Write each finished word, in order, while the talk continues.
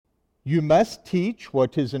You must teach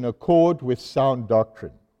what is in accord with sound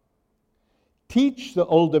doctrine. Teach the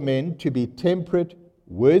older men to be temperate,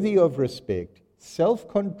 worthy of respect,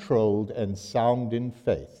 self-controlled, and sound in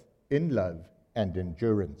faith, in love, and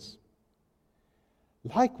endurance.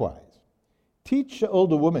 Likewise, teach the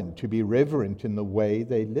older women to be reverent in the way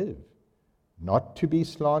they live, not to be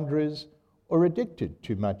slanderers or addicted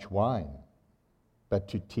to much wine, but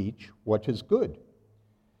to teach what is good.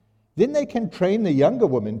 Then they can train the younger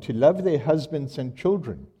women to love their husbands and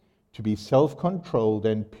children, to be self-controlled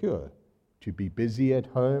and pure, to be busy at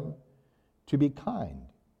home, to be kind,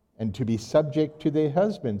 and to be subject to their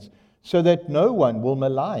husbands, so that no one will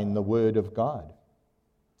malign the word of God.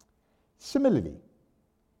 Similarly,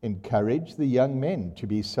 encourage the young men to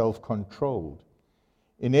be self-controlled.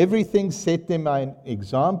 In everything, set them an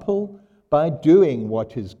example by doing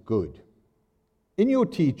what is good. In your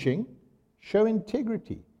teaching, show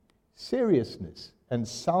integrity, seriousness, and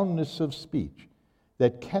soundness of speech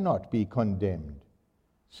that cannot be condemned,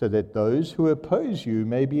 so that those who oppose you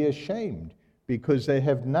may be ashamed, because they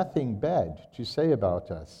have nothing bad to say about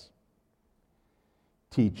us.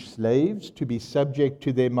 Teach slaves to be subject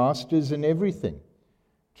to their masters in everything,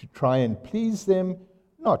 to try and please them,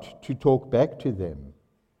 not to talk back to them,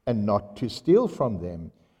 and not to steal from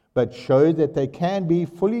them, but show that they can be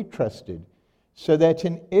fully trusted, so that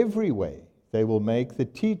in every way they will make the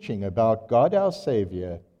teaching about God our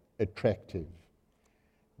Savior attractive.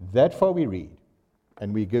 That far we read,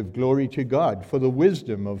 and we give glory to God for the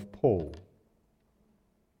wisdom of Paul.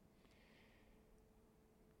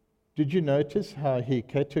 Did you notice how he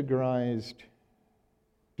categorized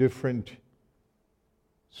different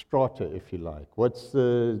strata, if you like?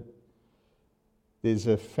 There's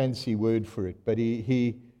a fancy word for it, but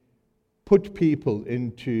he put people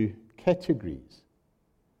into categories.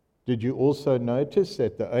 Did you also notice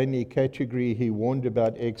that the only category he warned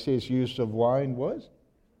about excess use of wine was?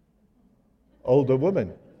 Older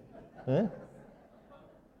women. Huh?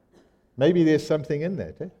 Maybe there's something in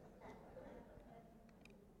that.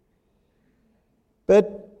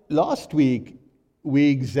 But last week, we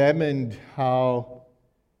examined how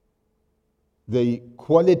the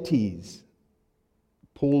qualities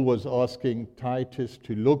Paul was asking Titus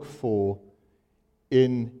to look for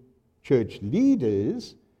in church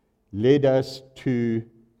leaders led us to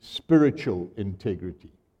spiritual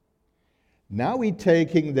integrity. Now we're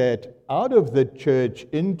taking that out of the church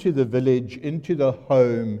into the village, into the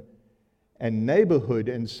home and neighborhood.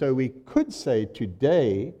 And so we could say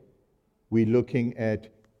today we're looking at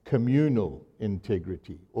communal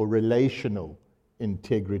integrity or relational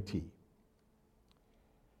integrity.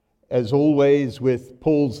 As always with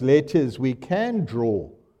Paul's letters, we can draw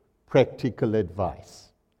practical advice.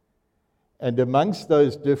 And amongst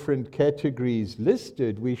those different categories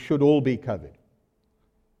listed, we should all be covered.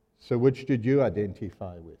 So which did you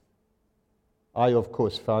identify with? I, of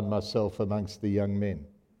course, found myself amongst the young men.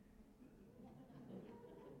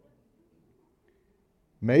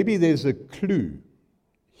 Maybe there's a clue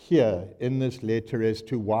here in this letter as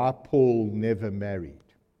to why Paul never married.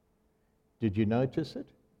 Did you notice it?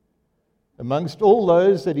 Amongst all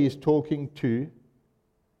those that he's talking to,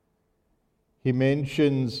 he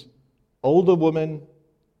mentions older women,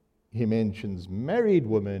 he mentions married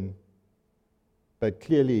women, but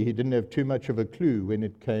clearly he didn't have too much of a clue when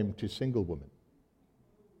it came to single women.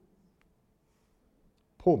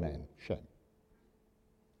 Poor man, shame.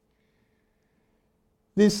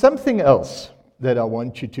 There's something else that I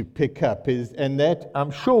want you to pick up, and that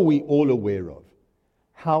I'm sure we're all aware of.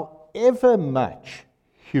 However much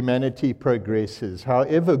humanity progresses,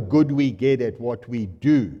 however good we get at what we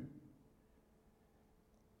do,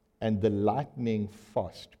 and the lightning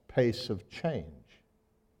fast pace of change,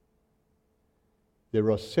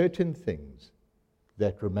 there are certain things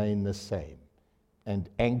that remain the same and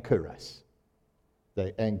anchor us.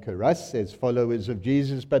 They anchor us as followers of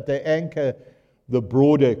Jesus, but they anchor the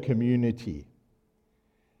broader community.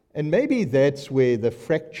 And maybe that's where the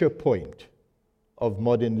fracture point of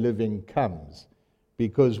modern living comes,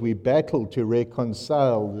 because we battle to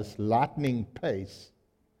reconcile this lightning pace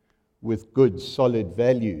with good, solid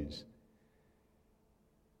values.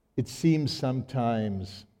 It seems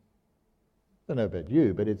sometimes, I don't know about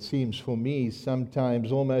you, but it seems for me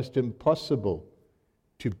sometimes almost impossible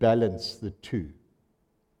to balance the two.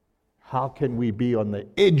 How can we be on the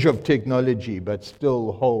edge of technology but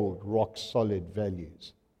still hold rock-solid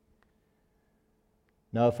values?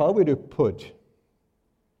 Now, if I were to put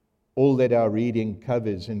all that our reading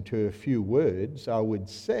covers into a few words, I would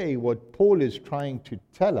say what Paul is trying to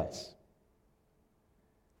tell us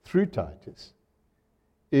through Titus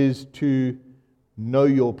is to know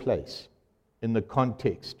your place in the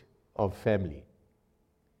context of family,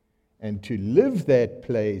 and to live that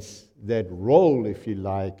place, that role, if you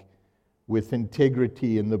like, with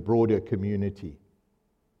integrity in the broader community.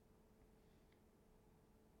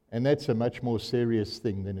 And that's a much more serious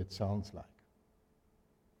thing than it sounds like.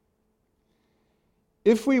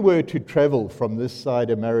 If we were to travel from this side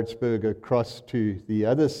of Maritzburg across to the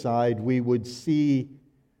other side, we would see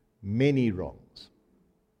many wrongs.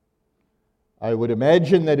 I would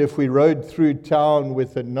imagine that if we rode through town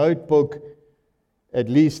with a notebook, at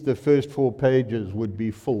least the first 4 pages would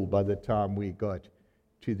be full by the time we got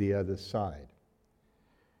to the other side.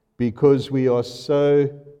 Because we are so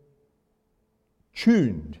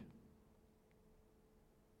tuned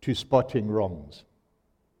to spotting wrongs.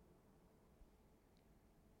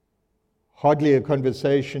 Hardly a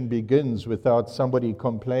conversation begins without somebody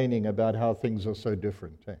complaining about how things are so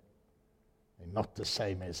different. They're not the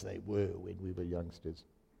same as they were when we were youngsters.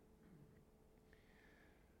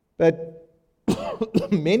 But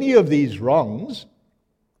many of these wrongs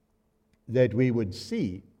that we would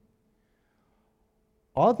see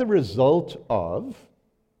are the result of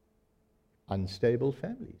unstable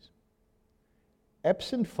families,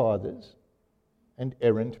 absent fathers, and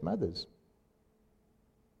errant mothers.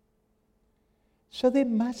 So there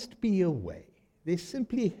must be a way, there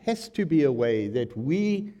simply has to be a way that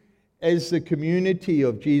we, as the community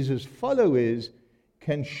of Jesus' followers,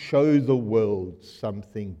 can show the world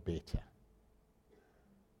something better.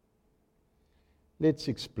 Let's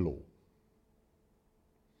explore.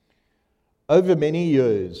 Over many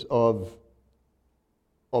years of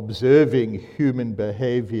observing human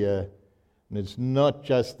behavior, and it's not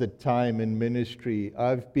just the time in ministry,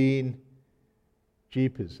 I became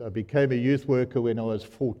a youth worker when I was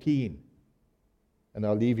 14, and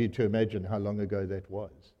I'll leave you to imagine how long ago that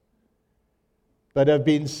was. But I've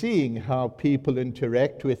been seeing how people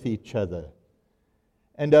interact with each other,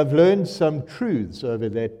 and I've learned some truths over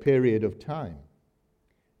that period of time.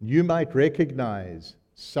 You might recognize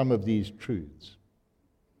some of these truths.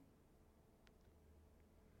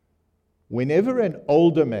 Whenever an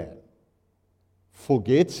older man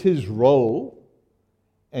forgets his role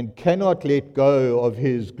and cannot let go of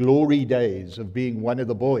his glory days of being one of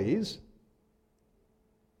the boys,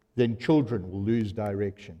 then children will lose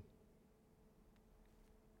direction.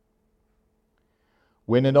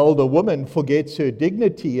 When an older woman forgets her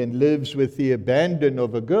dignity and lives with the abandon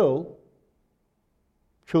of a girl,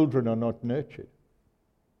 children are not nurtured.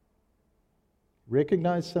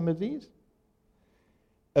 Recognize some of these?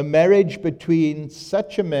 A marriage between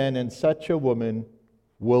such a man and such a woman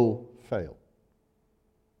will fail.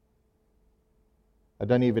 I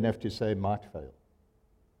don't even have to say might fail.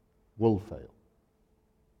 Will fail.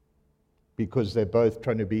 Because they're both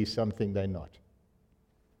trying to be something they're not.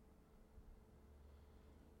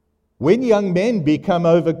 When young men become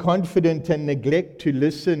overconfident and neglect to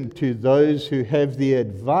listen to those who have the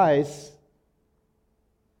advice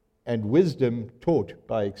and wisdom taught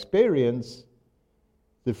by experience,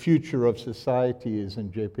 the future of society is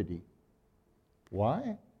in jeopardy.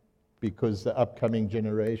 Why? Because the upcoming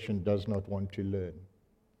generation does not want to learn.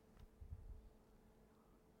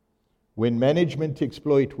 When management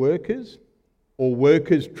exploit workers, or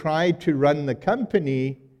workers try to run the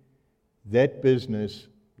company, that business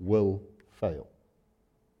will fail.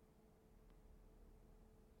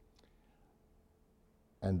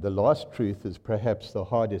 And the last truth is perhaps the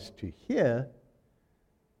hardest to hear,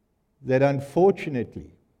 that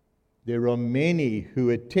unfortunately there are many who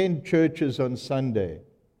attend churches on Sunday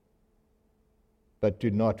but do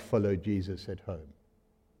not follow Jesus at home.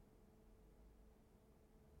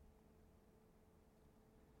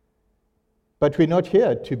 But we're not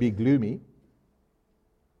here to be gloomy.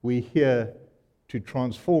 We're here to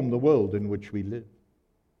transform the world in which we live.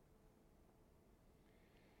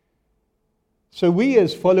 So we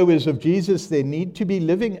as followers of Jesus then need to be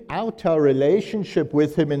living out our relationship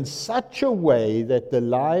with Him in such a way that the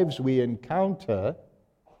lives we encounter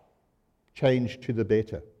change to the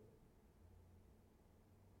better.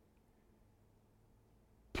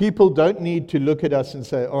 People don't need to look at us and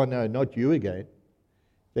say, "Oh no, not you again."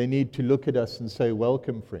 They need to look at us and say,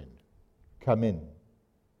 "Welcome, friend. Come in."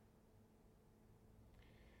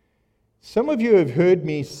 Some of you have heard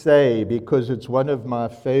me say, because it's one of my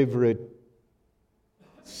favorite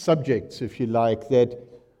subjects, if you like, that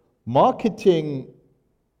marketing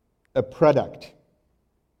a product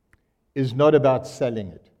is not about selling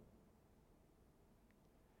it.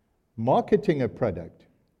 Marketing a product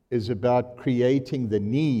is about creating the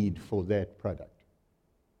need for that product.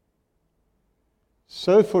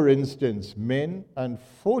 So, for instance, men,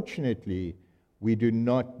 unfortunately, we do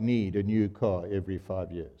not need a new car every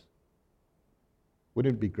 5 years.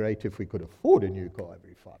 Wouldn't it be great if we could afford a new car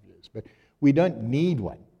every 5 years? But we don't need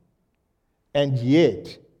one. And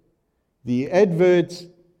yet, the adverts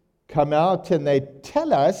come out and they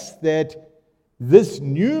tell us that this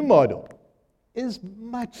new model is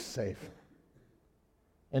much safer.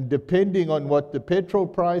 And depending on what the petrol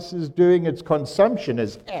price is doing, its consumption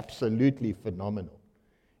is absolutely phenomenal.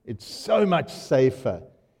 It's so much safer.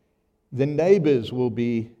 The neighbors will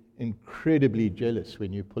be incredibly jealous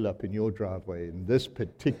when you pull up in your driveway in this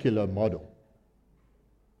particular model.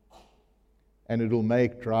 And it'll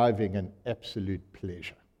make driving an absolute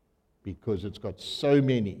pleasure because it's got so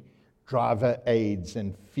many driver aids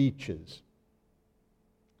and features.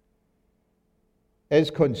 As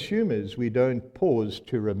consumers, we don't pause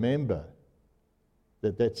to remember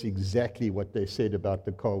that that's exactly what they said about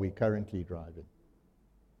the car we currently drive in.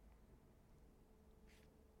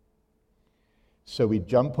 So we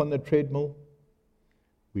jump on the treadmill,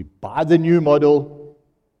 we buy the new model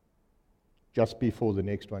just before the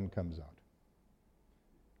next one comes out.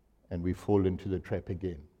 And we fall into the trap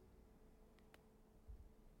again.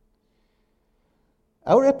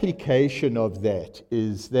 Our application of that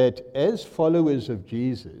is that as followers of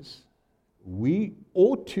Jesus, we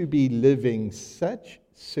ought to be living such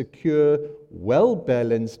secure,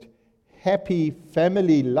 well-balanced, happy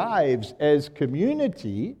family lives as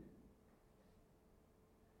community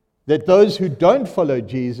that those who don't follow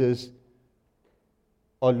Jesus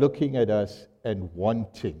are looking at us and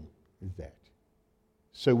wanting that.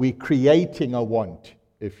 So we're creating a want,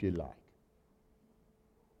 if you like.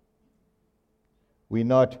 We're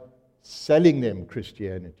not selling them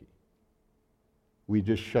Christianity. We're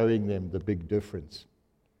just showing them the big difference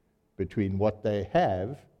between what they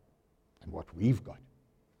have and what we've got.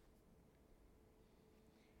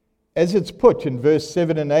 As it's put in verse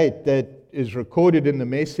 7 and 8, that is recorded in the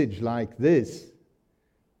message like this,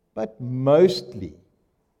 but mostly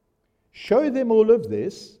show them all of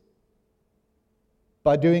this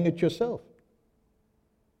by doing it yourself.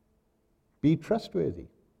 Be trustworthy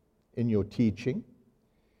in your teaching.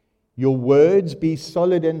 Your words be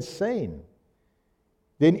solid and sane.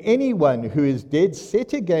 Then anyone who is dead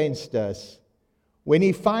set against us, when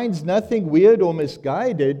he finds nothing weird or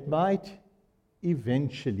misguided, might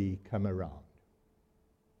eventually come around.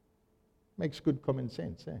 Makes good common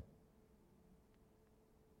sense, eh?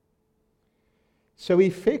 So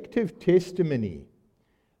effective testimony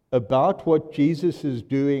about what Jesus is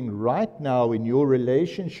doing right now in your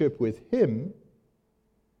relationship with Him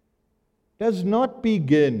does not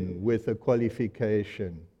begin with a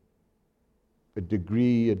qualification, a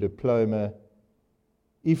degree, a diploma.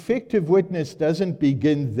 Effective witness doesn't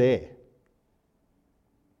begin there.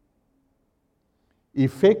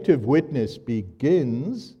 Effective witness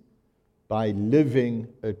begins by living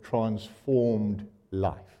a transformed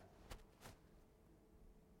life.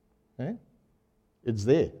 Okay? It's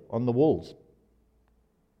there on the walls.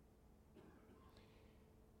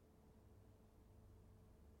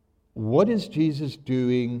 What is Jesus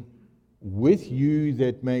doing with you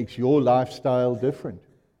that makes your lifestyle different?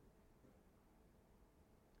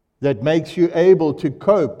 That makes you able to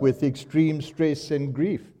cope with extreme stress and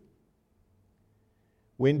grief?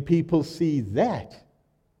 When people see that,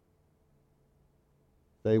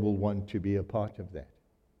 they will want to be a part of that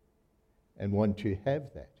and want to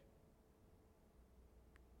have that.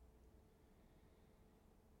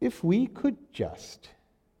 If we could just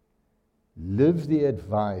live the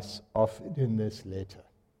advice offered in this letter,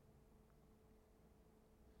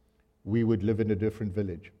 we would live in a different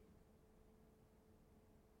village.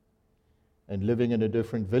 And living in a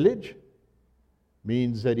different village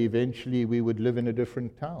means that eventually we would live in a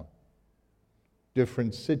different town,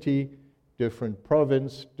 different city, different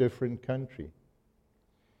province, different country.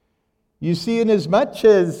 You see, in as much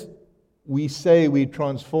as we say we're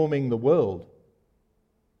transforming the world,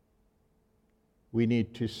 we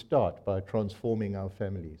need to start by transforming our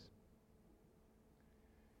families.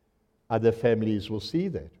 Other families will see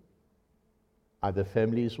that. Other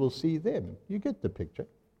families will see them. You get the picture.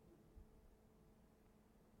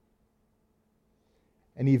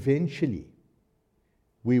 And eventually,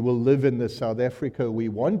 we will live in the South Africa we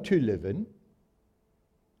want to live in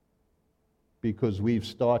because we've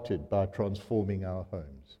started by transforming our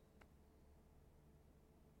homes.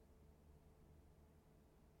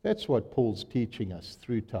 That's what Paul's teaching us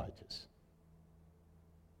through Titus.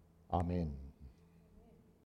 Amen.